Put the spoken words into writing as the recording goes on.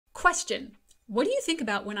Question. What do you think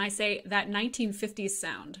about when I say that 1950s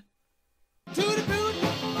sound? What about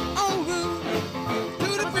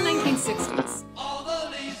the 1960s?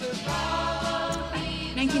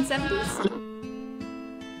 1970s?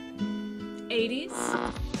 80s?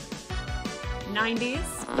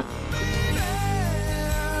 90s?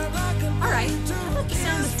 Alright, how about the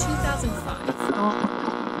sound of 2005?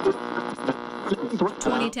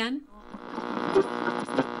 2010?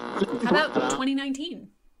 How about 2019?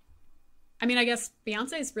 I mean, I guess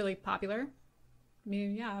Beyonce's really popular. I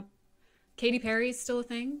mean, yeah. Katy Perry's still a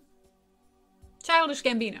thing. Childish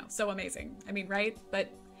Gambino, so amazing. I mean, right? But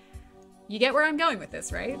you get where I'm going with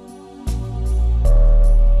this, right?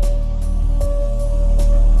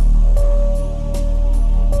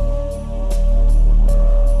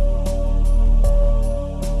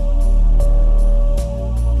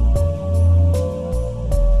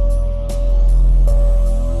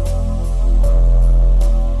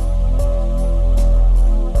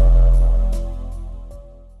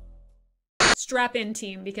 Strap in,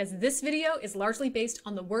 team, because this video is largely based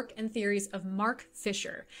on the work and theories of Mark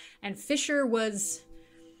Fisher. And Fisher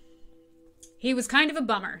he was kind of a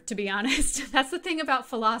bummer, to be honest. That's the thing about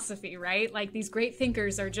philosophy, right? Like, these great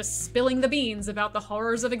thinkers are just spilling the beans about the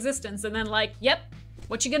horrors of existence and then like, yep,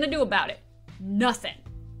 what you gonna do about it? Nothing.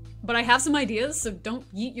 But I have some ideas, so don't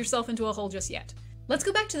yeet yourself into a hole just yet. Let's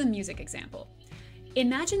go back to the music example.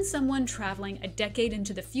 Imagine someone traveling a decade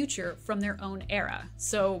into the future from their own era.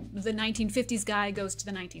 So the 1950s guy goes to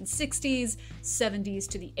the 1960s, 70s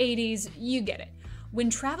to the 80s, you get it. When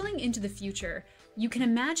traveling into the future, you can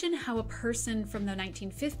imagine how a person from the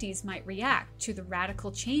 1950s might react to the radical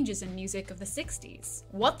changes in music of the 60s.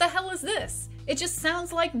 What the hell is this? It just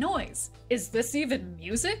sounds like noise. Is this even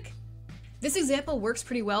music? This example works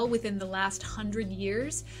pretty well within the last 100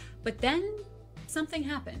 years, but then something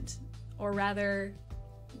happened. Or rather,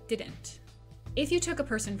 didn't. If you took a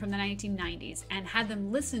person from the 1990s and had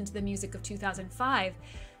them listen to the music of 2005,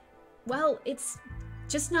 well, it's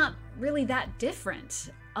just not really that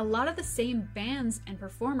different. A lot of the same bands and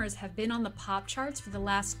performers have been on the pop charts for the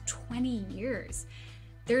last 20 years.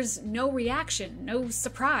 There's no reaction, no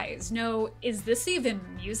surprise, no, is this even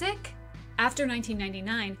music? After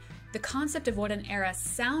 1999, the concept of what an era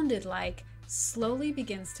sounded like slowly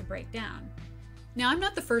begins to break down. Now, I'm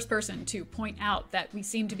not the first person to point out that we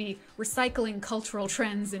seem to be recycling cultural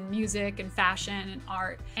trends in music and fashion and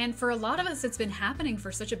art. And for a lot of us, it's been happening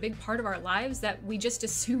for such a big part of our lives that we just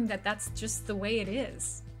assume that that's just the way it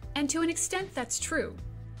is. And to an extent, that's true.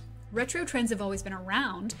 Retro trends have always been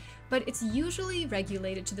around, but it's usually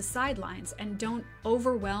regulated to the sidelines and don't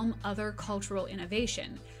overwhelm other cultural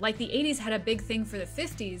innovation. Like the 80s had a big thing for the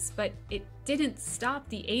 50s, but it didn't stop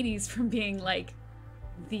the 80s from being like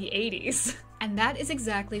the 80s. And that is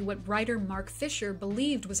exactly what writer Mark Fisher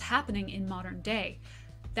believed was happening in modern day,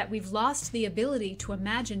 that we've lost the ability to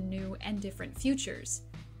imagine new and different futures.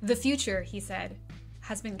 The future, he said,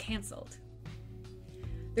 has been canceled.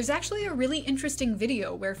 There's actually a really interesting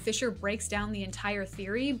video where Fisher breaks down the entire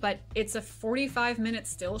theory, but it's a 45-minute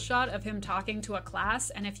still shot of him talking to a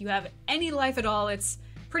class, and if you have any life at all, it's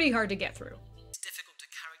pretty hard to get through.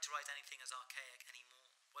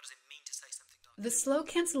 The slow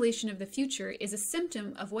cancellation of the future is a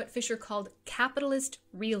symptom of what Fisher called capitalist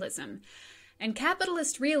realism. And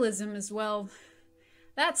capitalist realism is, well,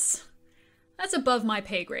 that's above my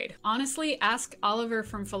pay grade. Honestly, ask Oliver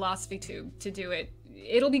from Philosophy Tube to do it.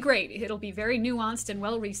 It'll be great. It'll be very nuanced and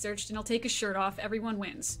well-researched, and he'll take his shirt off. Everyone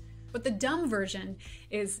wins. But the dumb version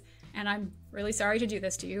is, and I'm really sorry to do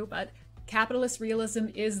this to you, but capitalist realism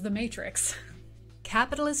is the Matrix.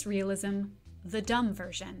 Capitalist realism, the dumb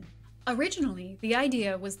version. Originally, the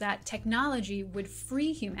idea was that technology would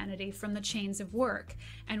free humanity from the chains of work,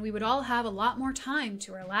 and we would all have a lot more time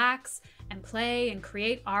to relax and play and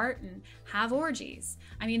create art and have orgies.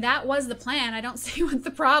 I mean, that was the plan. I don't see what the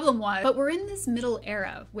problem was. But we're in this middle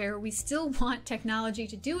era where we still want technology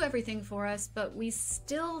to do everything for us, but we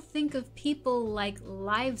still think of people like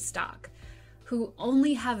livestock who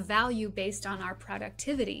only have value based on our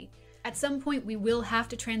productivity. At some point, we will have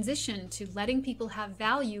to transition to letting people have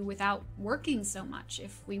value without working so much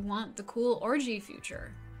if we want the cool orgy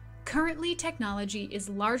future. Currently, technology is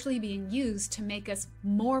largely being used to make us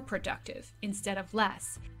more productive instead of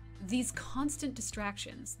less. These constant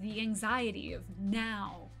distractions, the anxiety of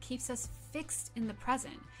now, keeps us fixed in the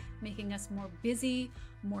present, making us more busy,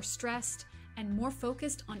 more stressed, and more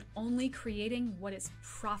focused on only creating what is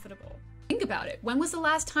profitable. Think about it. When was the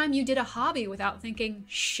last time you did a hobby without thinking,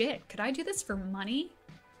 shit, could I do this for money?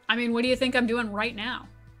 I mean, what do you think I'm doing right now?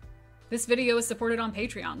 This video is supported on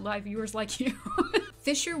Patreon, live viewers like you.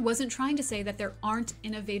 Fisher wasn't trying to say that there aren't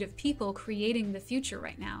innovative people creating the future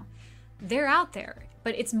right now. They're out there,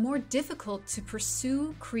 but it's more difficult to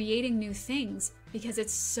pursue creating new things because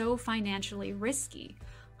it's so financially risky.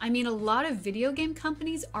 I mean, a lot of video game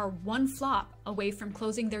companies are one flop away from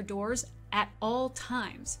closing their doors at all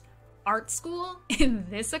times. Art school in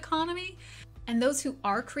this economy? And those who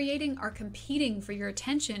are creating are competing for your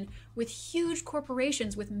attention with huge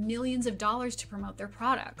corporations with millions of dollars to promote their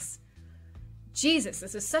products. Jesus,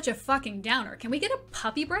 this is such a fucking downer. Can we get a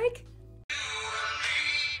puppy break?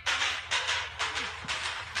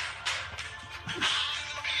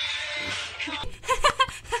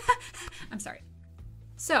 I'm sorry.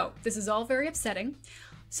 So, this is all very upsetting.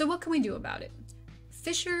 So what can we do about it?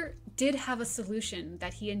 Fisher did have a solution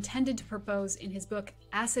that he intended to propose in his book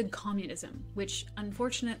Acid Communism, which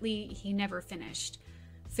unfortunately he never finished.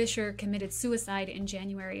 Fisher committed suicide in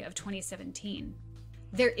January of 2017.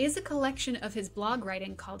 There is a collection of his blog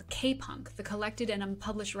writing called K-Punk, the collected and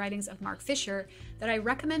unpublished writings of Mark Fisher, that I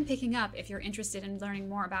recommend picking up if you're interested in learning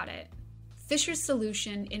more about it. Fisher's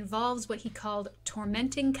solution involves what he called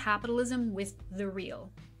tormenting capitalism with the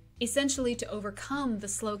real. Essentially, to overcome the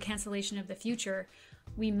slow cancellation of the future,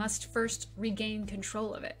 we must first regain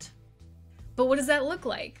control of it. But what does that look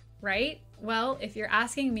like, right? Well, if you're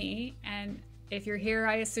asking me, and if you're here,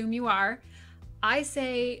 I assume you are, I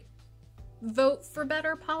say vote for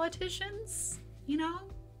better politicians, you know?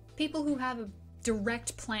 People who have a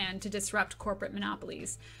direct plan to disrupt corporate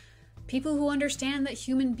monopolies. People who understand that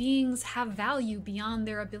human beings have value beyond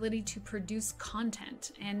their ability to produce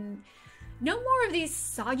content. And no more of these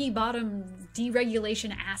soggy bottom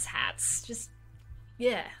deregulation asshats. Just,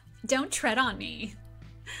 yeah, don't tread on me.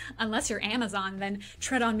 Unless you're Amazon, then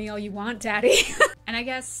tread on me all you want, daddy. And I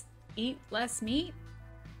guess eat less meat,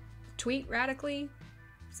 tweet radically,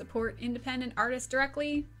 support independent artists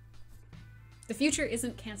directly. The future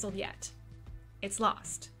isn't canceled yet. It's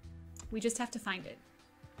lost. We just have to find it.